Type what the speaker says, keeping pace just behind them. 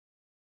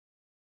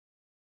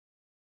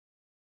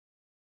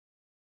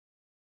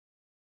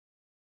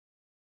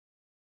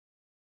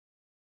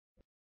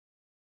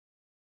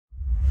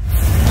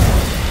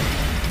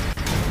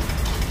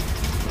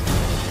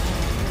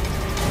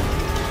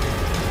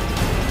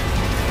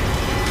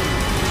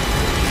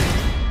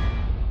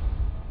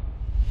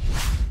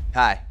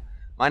Hi,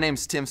 my name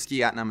is Tim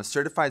Skiat and I'm a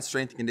certified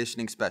strength and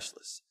conditioning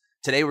specialist.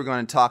 Today we're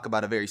going to talk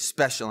about a very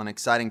special and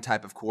exciting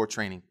type of core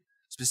training.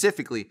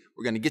 Specifically,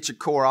 we're going to get your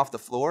core off the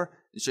floor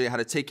and show you how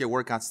to take your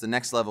workouts to the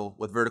next level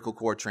with vertical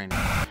core training.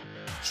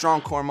 Strong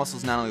core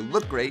muscles not only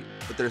look great,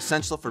 but they're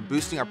essential for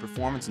boosting our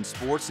performance in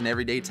sports and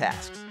everyday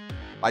tasks.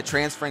 By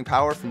transferring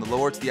power from the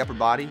lower to the upper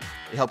body,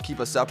 they help keep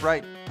us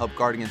upright, help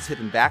guard against hip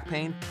and back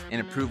pain, and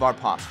improve our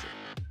posture.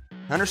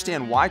 To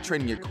understand why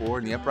training your core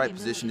in the upright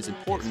position is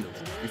important,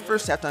 we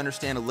first have to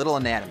understand a little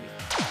anatomy.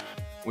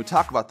 When we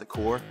talk about the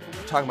core,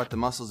 we're talking about the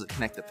muscles that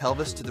connect the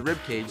pelvis to the rib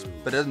cage,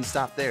 but it doesn't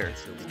stop there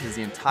because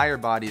the entire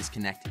body is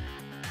connected.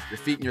 Your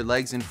feet and your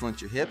legs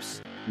influence your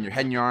hips, and your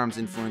head and your arms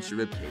influence your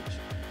rib cage.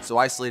 So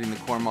isolating the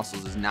core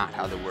muscles is not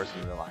how they work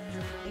in real life.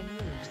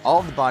 All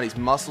of the body's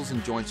muscles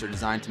and joints are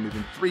designed to move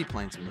in three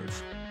planes of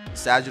motion. The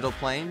sagittal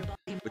plane,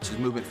 which is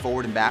movement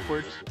forward and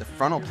backward, the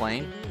frontal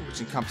plane, which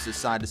encompasses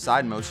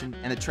side-to-side motion,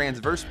 and the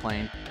transverse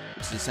plane,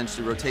 which is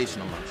essentially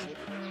rotational motion.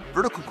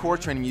 Vertical core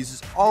training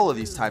uses all of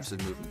these types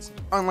of movements,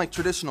 unlike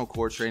traditional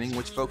core training,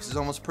 which focuses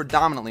almost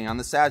predominantly on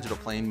the sagittal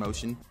plane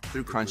motion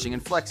through crunching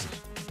and flexing.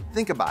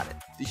 Think about it.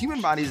 The human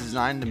body is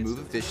designed to move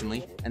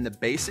efficiently, and the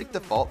basic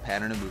default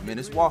pattern of movement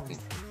is walking.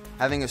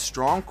 Having a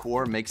strong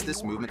core makes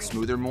this movement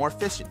smoother and more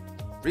efficient.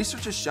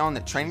 Research has shown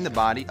that training the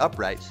body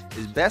upright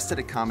is best at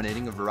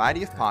accommodating a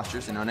variety of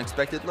postures and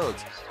unexpected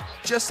loads,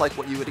 just like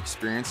what you would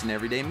experience in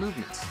everyday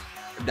movements.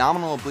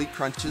 Abdominal oblique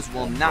crunches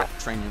will not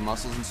train your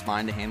muscles and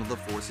spine to handle the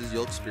forces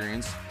you'll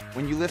experience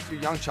when you lift your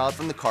young child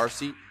from the car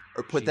seat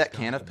or put that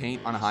can of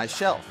paint on a high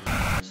shelf.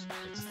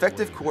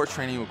 Effective core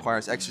training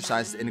requires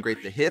exercise to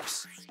integrate the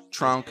hips,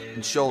 trunk,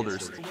 and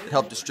shoulders that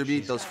help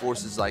distribute those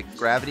forces like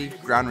gravity,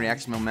 ground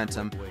reaction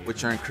momentum,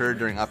 which are incurred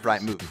during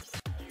upright movement.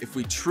 If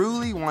we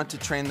truly want to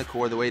train the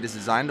core the way it is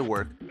designed to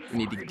work, we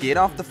need to get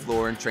off the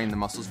floor and train the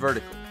muscles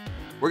vertically.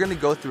 We're going to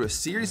go through a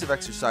series of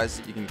exercises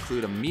that you can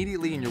include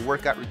immediately in your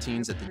workout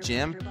routines at the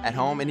gym, at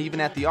home, and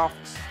even at the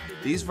office.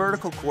 These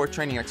vertical core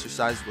training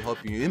exercises will help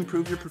you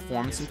improve your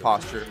performance and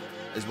posture,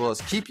 as well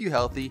as keep you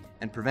healthy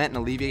and prevent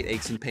and alleviate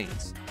aches and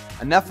pains.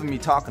 Enough of me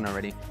talking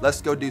already,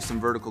 let's go do some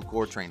vertical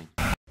core training.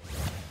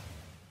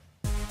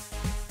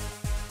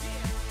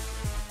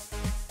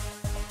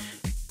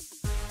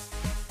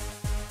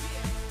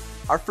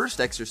 Our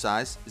first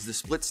exercise is the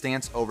split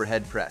stance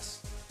overhead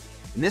press.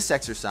 In this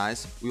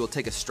exercise, we will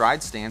take a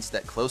stride stance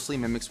that closely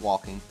mimics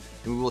walking,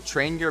 and we will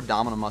train your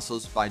abdominal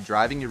muscles by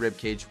driving your rib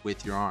cage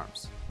with your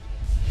arms.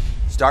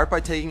 Start by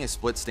taking a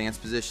split stance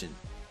position,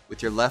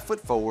 with your left foot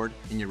forward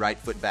and your right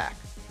foot back.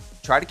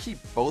 Try to keep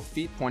both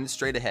feet pointed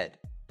straight ahead.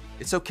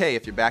 It's okay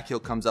if your back heel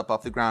comes up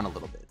off the ground a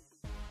little bit.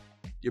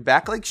 Your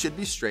back leg should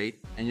be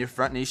straight and your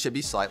front knee should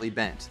be slightly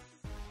bent.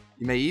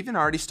 You may even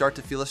already start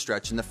to feel a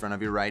stretch in the front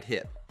of your right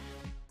hip.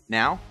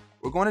 Now,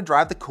 we're going to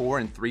drive the core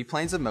in three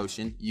planes of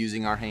motion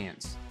using our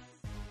hands.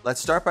 Let's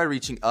start by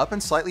reaching up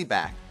and slightly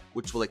back,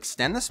 which will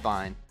extend the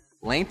spine,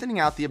 lengthening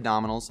out the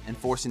abdominals and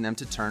forcing them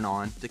to turn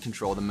on to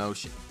control the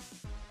motion.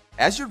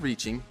 As you're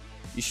reaching,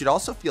 you should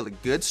also feel a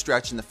good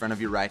stretch in the front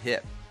of your right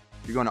hip.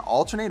 You're going to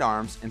alternate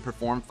arms and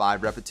perform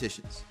 5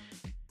 repetitions.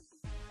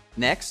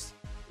 Next,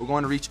 we're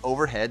going to reach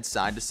overhead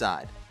side to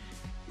side.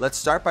 Let's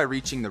start by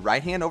reaching the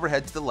right hand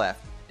overhead to the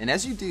left, and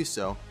as you do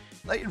so,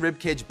 let your rib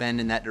cage bend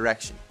in that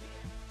direction.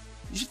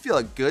 You should feel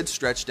a good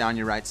stretch down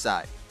your right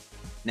side.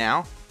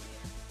 Now,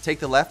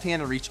 take the left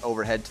hand and reach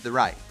overhead to the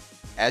right.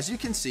 As you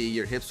can see,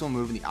 your hips will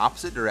move in the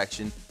opposite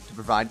direction to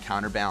provide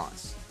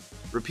counterbalance.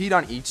 Repeat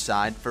on each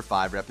side for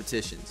 5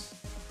 repetitions.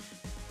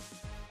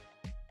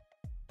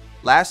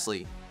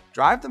 Lastly,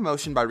 drive the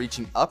motion by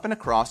reaching up and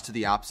across to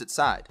the opposite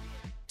side.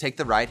 Take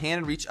the right hand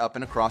and reach up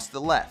and across to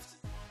the left.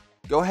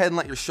 Go ahead and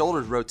let your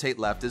shoulders rotate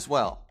left as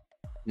well.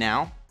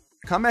 Now,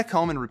 come back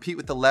home and repeat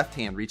with the left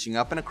hand reaching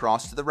up and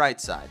across to the right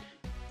side.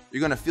 You're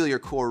going to feel your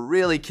core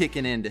really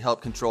kicking in to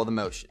help control the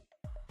motion.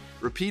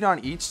 Repeat on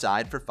each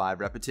side for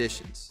 5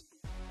 repetitions.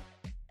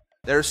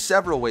 There are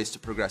several ways to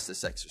progress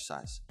this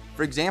exercise.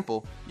 For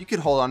example, you could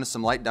hold on to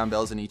some light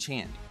dumbbells in each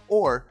hand,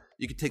 or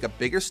you could take a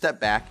bigger step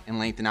back and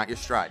lengthen out your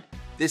stride.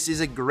 This is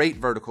a great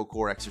vertical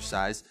core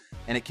exercise,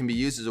 and it can be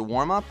used as a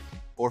warm-up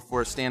or for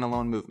a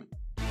standalone movement.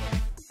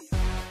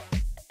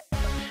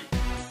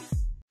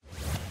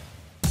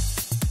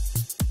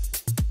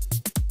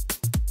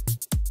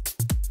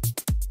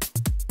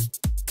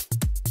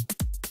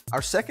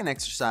 Our second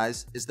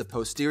exercise is the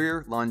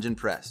posterior lunge and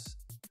press.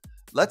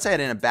 Let's add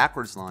in a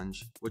backwards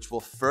lunge, which will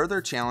further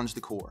challenge the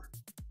core.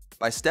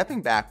 By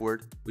stepping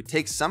backward, we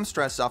take some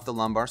stress off the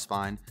lumbar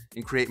spine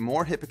and create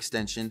more hip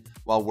extension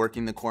while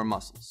working the core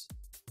muscles.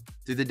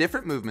 Through the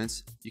different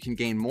movements, you can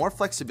gain more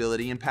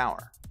flexibility and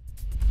power.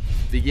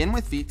 Begin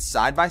with feet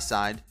side by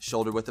side,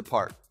 shoulder width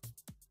apart.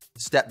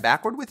 Step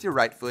backward with your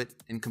right foot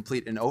and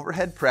complete an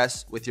overhead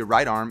press with your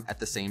right arm at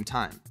the same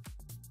time.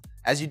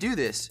 As you do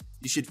this,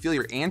 you should feel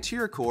your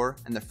anterior core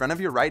and the front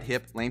of your right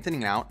hip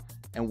lengthening out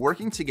and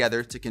working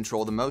together to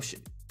control the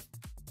motion.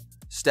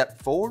 Step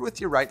forward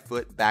with your right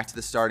foot back to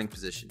the starting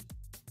position.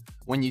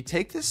 When you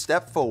take this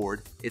step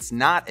forward, it's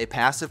not a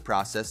passive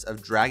process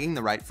of dragging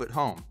the right foot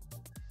home.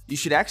 You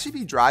should actually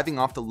be driving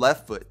off the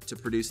left foot to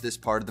produce this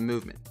part of the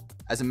movement.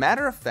 As a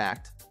matter of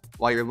fact,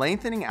 while you're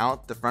lengthening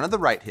out the front of the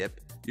right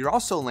hip, you're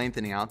also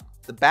lengthening out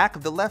the back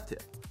of the left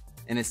hip.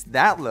 And it's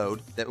that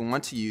load that we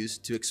want to use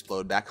to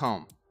explode back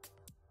home.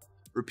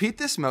 Repeat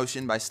this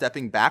motion by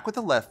stepping back with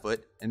the left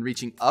foot and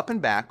reaching up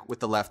and back with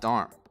the left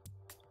arm.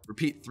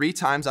 Repeat 3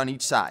 times on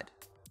each side.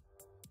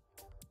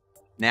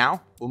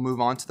 Now, we'll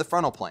move on to the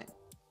frontal plane.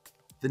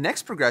 The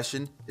next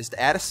progression is to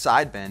add a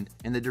side bend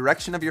in the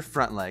direction of your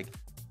front leg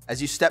as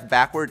you step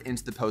backward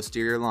into the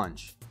posterior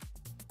lunge.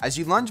 As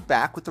you lunge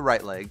back with the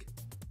right leg,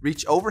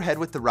 reach overhead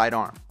with the right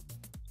arm.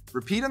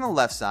 Repeat on the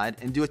left side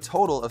and do a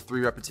total of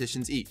 3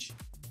 repetitions each.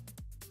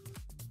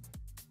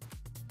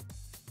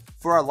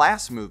 For our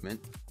last movement,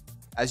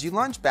 as you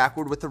lunge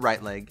backward with the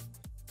right leg,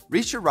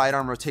 reach your right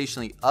arm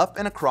rotationally up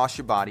and across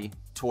your body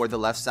toward the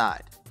left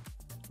side.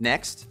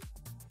 Next,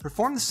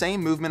 perform the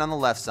same movement on the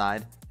left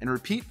side and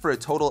repeat for a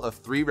total of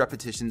 3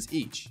 repetitions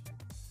each.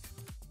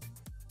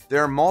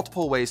 There are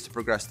multiple ways to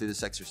progress through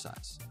this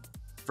exercise.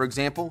 For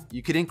example,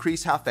 you could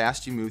increase how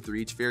fast you move through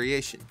each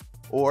variation,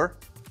 or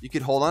you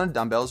could hold on to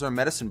dumbbells or a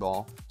medicine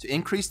ball to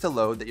increase the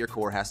load that your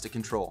core has to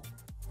control.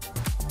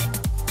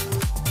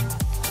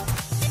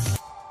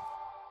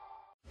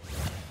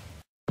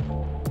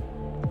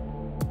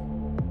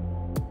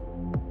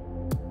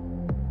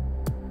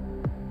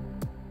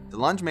 The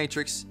lunge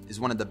matrix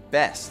is one of the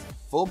best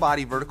full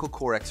body vertical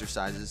core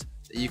exercises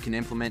that you can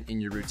implement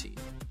in your routine.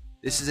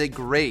 This is a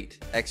great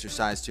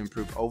exercise to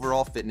improve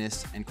overall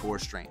fitness and core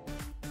strength.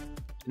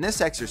 In this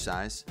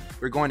exercise,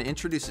 we're going to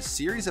introduce a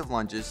series of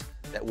lunges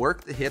that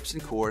work the hips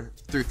and core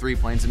through 3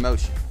 planes of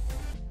motion.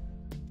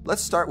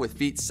 Let's start with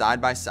feet side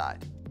by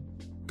side.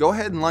 Go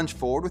ahead and lunge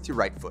forward with your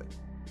right foot.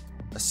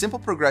 A simple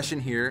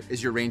progression here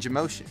is your range of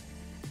motion.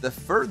 The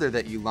further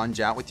that you lunge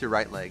out with your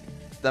right leg,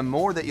 the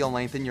more that you'll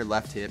lengthen your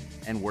left hip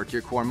and work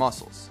your core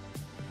muscles.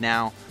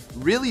 Now,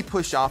 really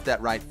push off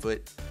that right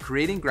foot,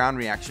 creating ground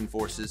reaction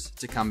forces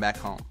to come back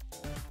home.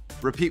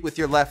 Repeat with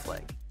your left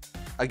leg.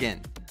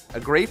 Again, a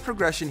great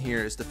progression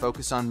here is to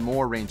focus on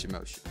more range of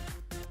motion.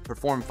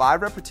 Perform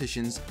 5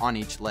 repetitions on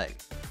each leg.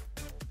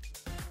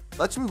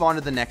 Let's move on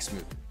to the next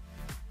movement.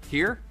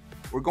 Here,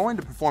 we're going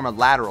to perform a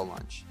lateral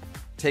lunge.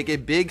 Take a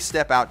big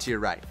step out to your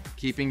right,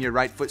 keeping your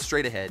right foot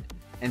straight ahead,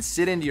 and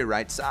sit into your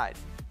right side.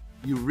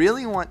 You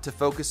really want to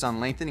focus on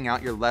lengthening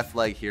out your left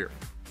leg here.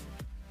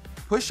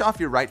 Push off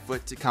your right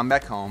foot to come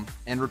back home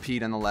and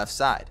repeat on the left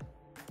side.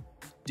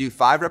 Do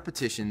 5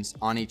 repetitions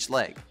on each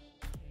leg.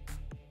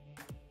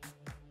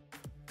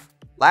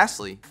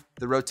 Lastly,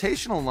 the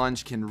rotational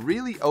lunge can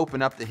really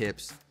open up the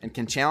hips and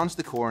can challenge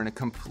the core in a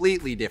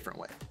completely different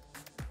way.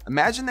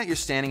 Imagine that you're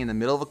standing in the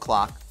middle of a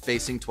clock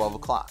facing 12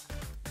 o'clock.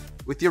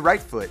 With your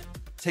right foot,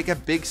 take a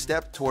big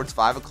step towards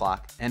 5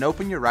 o'clock and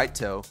open your right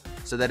toe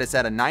so that it's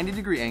at a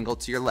 90-degree angle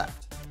to your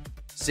left.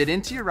 Sit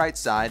into your right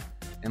side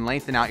and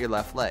lengthen out your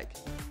left leg.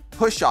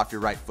 Push off your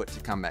right foot to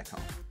come back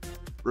home.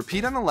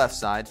 Repeat on the left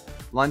side,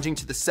 lunging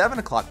to the 7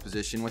 o'clock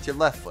position with your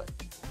left foot.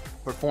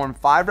 Perform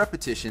 5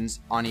 repetitions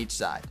on each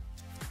side.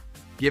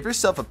 Give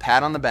yourself a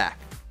pat on the back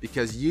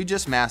because you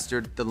just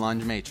mastered the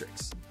lunge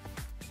matrix.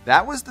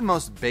 That was the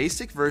most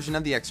basic version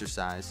of the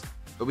exercise,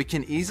 but we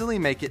can easily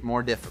make it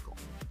more difficult.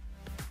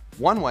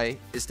 One way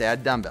is to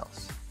add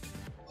dumbbells.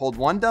 Hold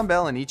 1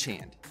 dumbbell in each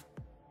hand.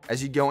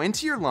 As you go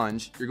into your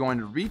lunge, you're going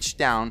to reach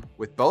down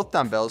with both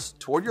dumbbells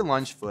toward your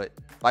lunge foot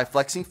by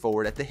flexing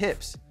forward at the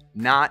hips,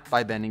 not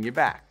by bending your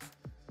back.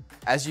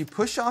 As you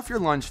push off your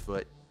lunge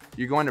foot,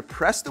 you're going to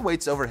press the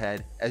weights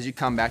overhead as you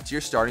come back to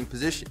your starting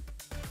position.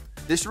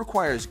 This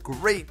requires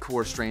great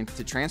core strength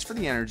to transfer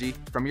the energy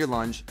from your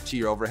lunge to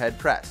your overhead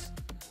press.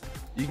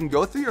 You can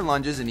go through your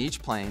lunges in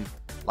each plane,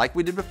 like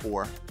we did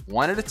before,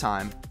 1 at a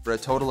time for a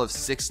total of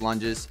 6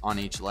 lunges on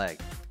each leg.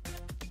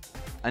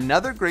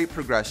 Another great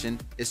progression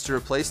is to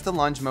replace the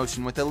lunge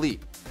motion with a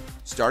leap,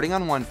 starting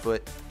on one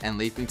foot and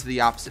leaping to the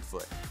opposite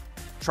foot.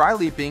 Try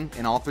leaping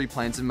in all 3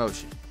 planes of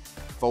motion,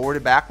 forward to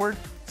backward,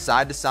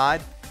 side to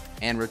side,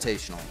 and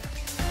rotationally.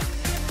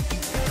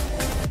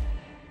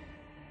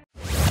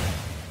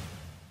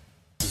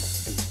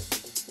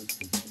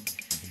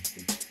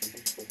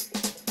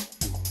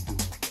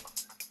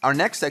 Our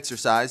next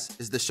exercise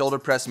is the shoulder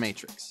press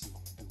matrix.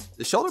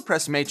 The shoulder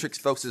press matrix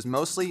focuses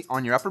mostly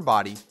on your upper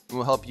body and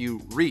will help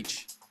you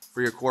reach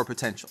for your core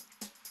potential.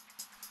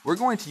 We're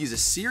going to use a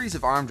series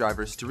of arm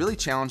drivers to really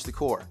challenge the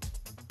core.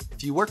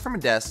 If you work from a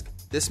desk,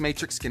 this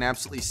matrix can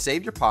absolutely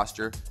save your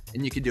posture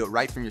and you can do it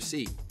right from your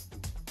seat.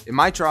 It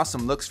might draw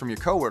some looks from your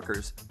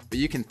coworkers, but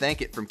you can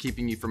thank it from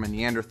keeping you from a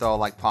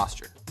Neanderthal-like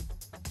posture.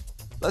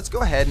 Let's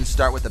go ahead and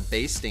start with a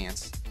base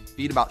stance,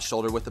 feet about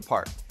shoulder width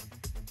apart.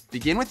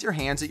 Begin with your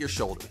hands at your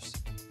shoulders.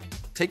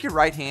 Take your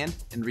right hand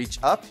and reach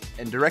up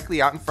and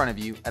directly out in front of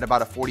you at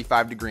about a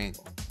 45-degree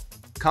angle.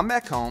 Come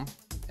back home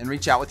and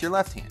reach out with your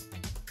left hand.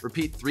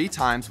 Repeat 3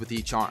 times with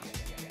each arm.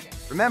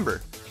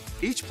 Remember,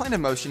 each plane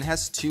of motion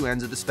has 2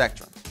 ends of the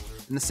spectrum.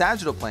 In the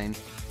sagittal plane,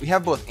 we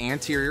have both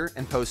anterior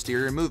and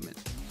posterior movement.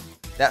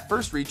 That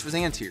first reach was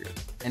anterior,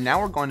 and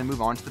now we're going to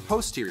move on to the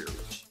posterior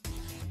reach.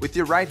 With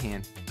your right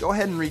hand, go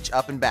ahead and reach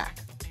up and back,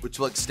 which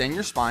will extend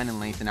your spine and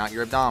lengthen out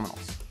your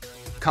abdominals.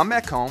 Come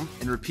back home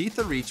and repeat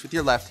the reach with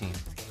your left hand.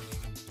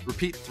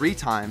 Repeat 3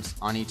 times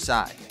on each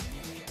side.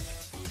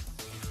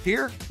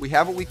 Here, we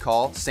have what we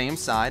call same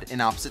side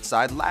and opposite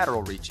side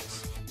lateral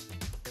reaches.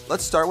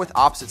 Let's start with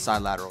opposite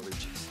side lateral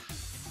reaches.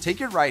 Take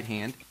your right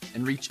hand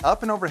and reach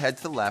up and overhead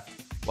to the left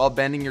while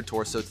bending your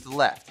torso to the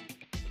left.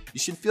 You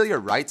should feel your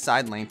right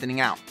side lengthening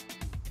out.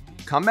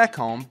 Come back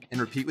home and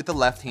repeat with the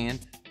left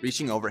hand,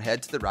 reaching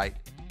overhead to the right,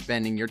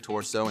 bending your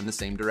torso in the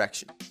same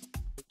direction.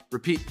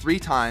 Repeat 3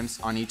 times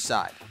on each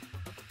side.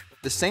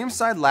 The same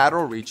side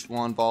lateral reach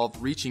will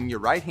involve reaching your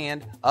right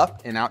hand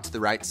up and out to the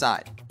right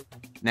side.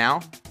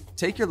 Now,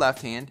 take your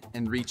left hand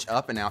and reach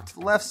up and out to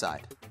the left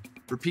side.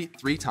 Repeat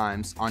 3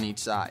 times on each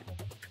side.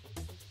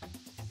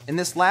 In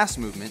this last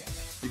movement,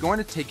 you're going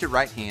to take your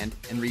right hand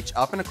and reach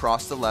up and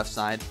across the left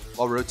side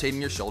while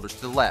rotating your shoulders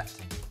to the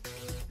left.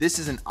 This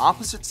is an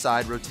opposite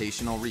side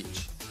rotational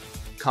reach.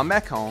 Come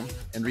back home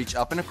and reach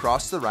up and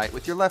across to the right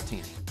with your left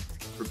hand.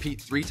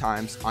 Repeat 3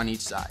 times on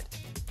each side.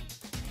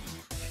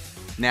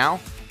 Now,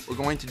 we're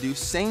going to do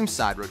same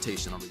side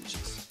rotational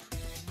reaches.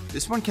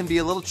 This one can be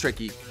a little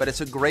tricky, but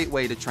it's a great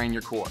way to train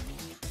your core.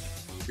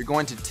 You're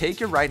going to take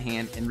your right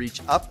hand and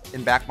reach up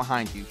and back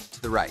behind you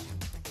to the right.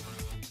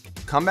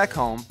 Come back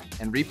home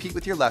and repeat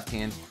with your left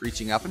hand,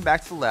 reaching up and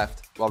back to the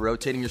left while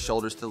rotating your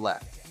shoulders to the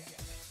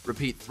left.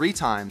 Repeat 3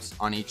 times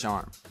on each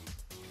arm.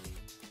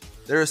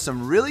 There are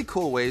some really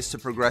cool ways to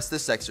progress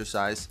this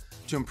exercise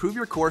to improve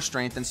your core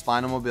strength and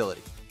spinal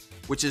mobility,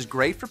 which is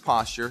great for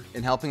posture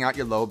and helping out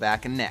your low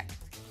back and neck.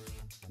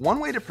 One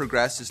way to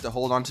progress is to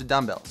hold on to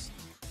dumbbells.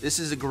 This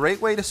is a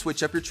great way to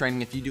switch up your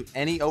training if you do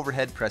any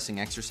overhead pressing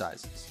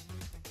exercises.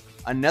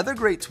 Another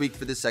great tweak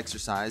for this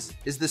exercise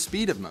is the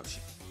speed of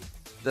motion.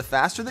 The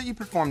faster that you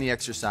perform the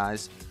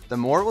exercise, the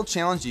more it will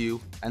challenge you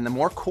and the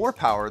more core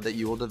power that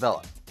you will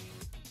develop.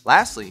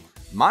 Lastly,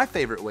 my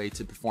favorite way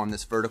to perform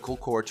this vertical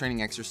core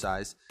training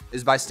exercise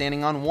is by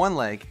standing on one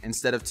leg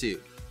instead of 2.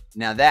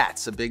 Now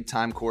that's a big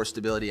time core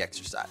stability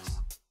exercise.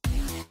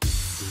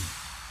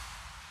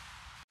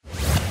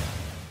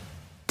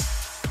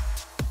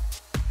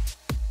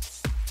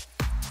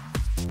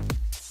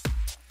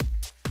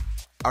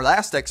 Our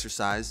last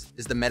exercise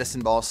is the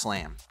medicine ball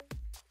slam.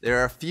 There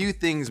are a few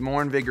things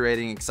more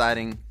invigorating and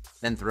exciting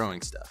than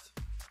throwing stuff.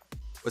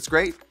 What's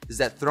great is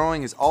that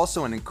throwing is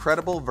also an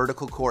incredible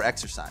vertical core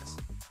exercise,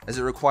 as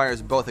it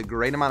requires both a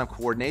great amount of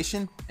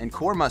coordination and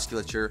core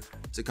musculature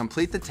to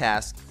complete the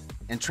task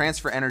and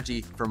transfer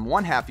energy from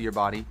one half of your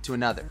body to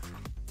another.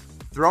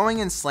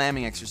 Throwing and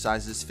slamming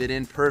exercises fit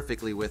in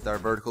perfectly with our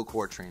vertical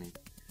core training,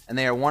 and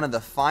they are one of the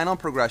final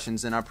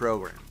progressions in our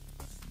program.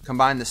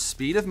 Combine the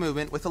speed of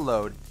movement with a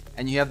load,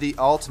 and you have the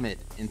ultimate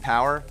in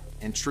power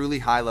and truly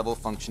high-level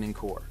functioning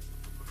core.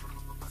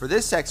 For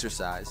this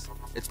exercise,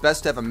 it's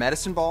best to have a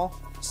medicine ball,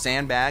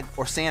 sandbag,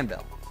 or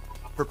sandbell.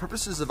 For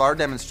purposes of our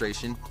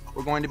demonstration,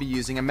 we're going to be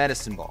using a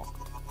medicine ball.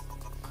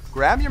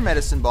 Grab your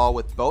medicine ball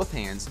with both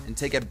hands and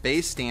take a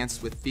base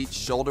stance with feet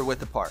shoulder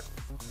width apart.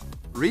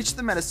 Reach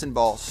the medicine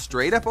ball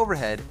straight up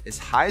overhead as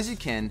high as you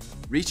can,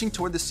 reaching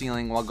toward the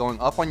ceiling while going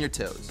up on your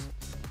toes.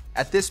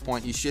 At this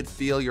point, you should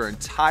feel your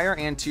entire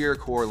anterior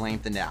core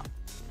lengthened out.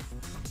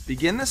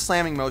 Begin the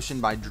slamming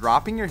motion by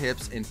dropping your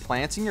hips and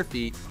planting your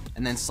feet,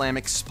 and then slam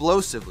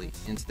explosively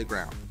into the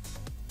ground.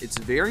 It's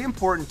very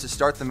important to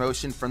start the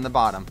motion from the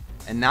bottom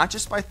and not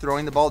just by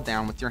throwing the ball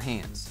down with your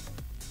hands.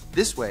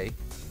 This way,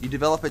 you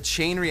develop a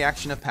chain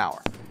reaction of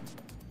power.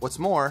 What's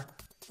more,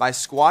 by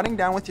squatting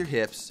down with your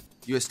hips,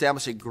 you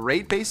establish a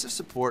great base of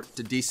support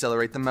to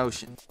decelerate the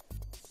motion.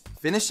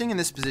 Finishing in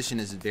this position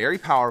is very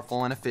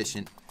powerful and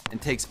efficient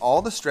and takes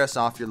all the stress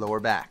off your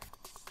lower back.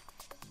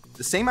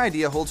 The same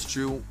idea holds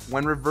true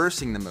when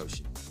reversing the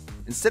motion.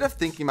 Instead of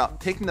thinking about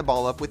picking the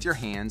ball up with your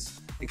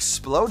hands,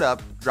 explode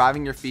up,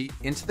 driving your feet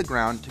into the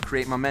ground to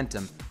create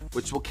momentum,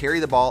 which will carry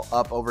the ball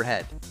up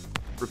overhead.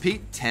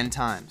 Repeat 10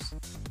 times.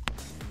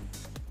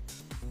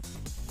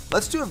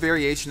 Let's do a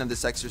variation of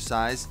this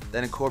exercise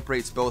that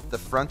incorporates both the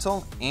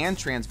frontal and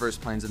transverse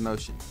planes of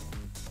motion.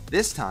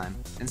 This time,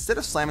 instead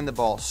of slamming the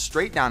ball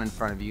straight down in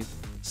front of you,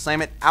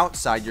 slam it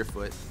outside your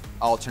foot,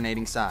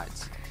 alternating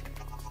sides.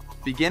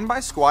 Begin by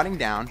squatting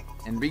down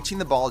and reaching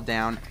the ball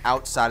down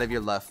outside of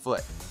your left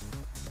foot.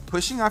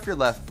 Pushing off your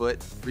left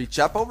foot, reach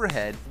up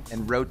overhead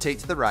and rotate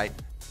to the right,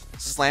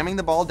 slamming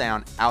the ball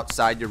down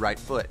outside your right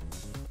foot.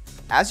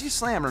 As you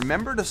slam,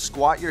 remember to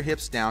squat your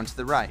hips down to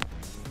the right.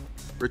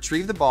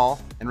 Retrieve the ball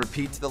and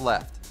repeat to the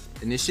left,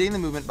 initiating the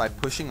movement by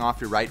pushing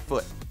off your right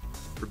foot.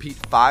 Repeat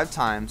 5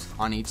 times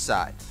on each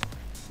side.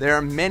 There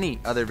are many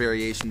other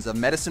variations of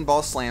medicine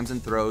ball slams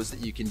and throws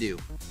that you can do.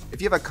 If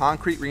you have a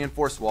concrete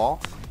reinforced wall,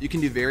 you can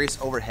do various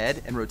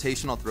overhead and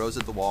rotational throws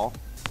at the wall,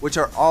 which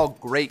are all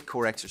great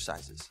core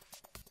exercises.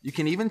 You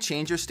can even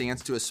change your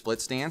stance to a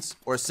split stance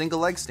or a single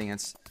leg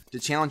stance to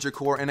challenge your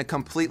core in a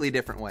completely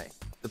different way.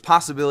 The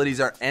possibilities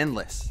are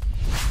endless.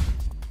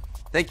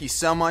 Thank you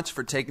so much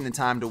for taking the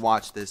time to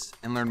watch this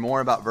and learn more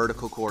about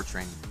vertical core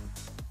training.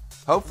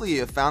 Hopefully you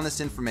have found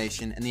this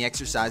information and the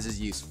exercises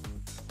useful.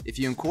 If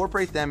you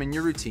incorporate them in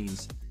your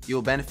routines, you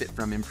will benefit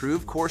from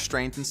improved core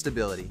strength and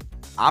stability,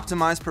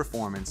 optimized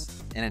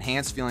performance, and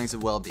enhanced feelings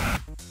of well-being.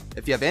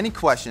 If you have any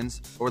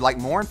questions or would like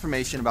more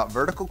information about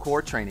vertical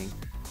core training,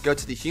 go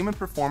to the Human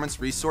Performance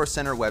Resource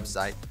Center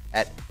website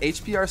at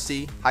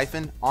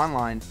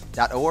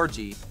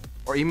hprc-online.org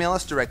or email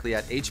us directly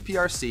at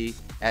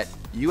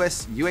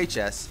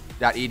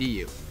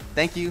hprc@usuhs.edu.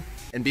 Thank you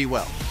and be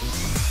well.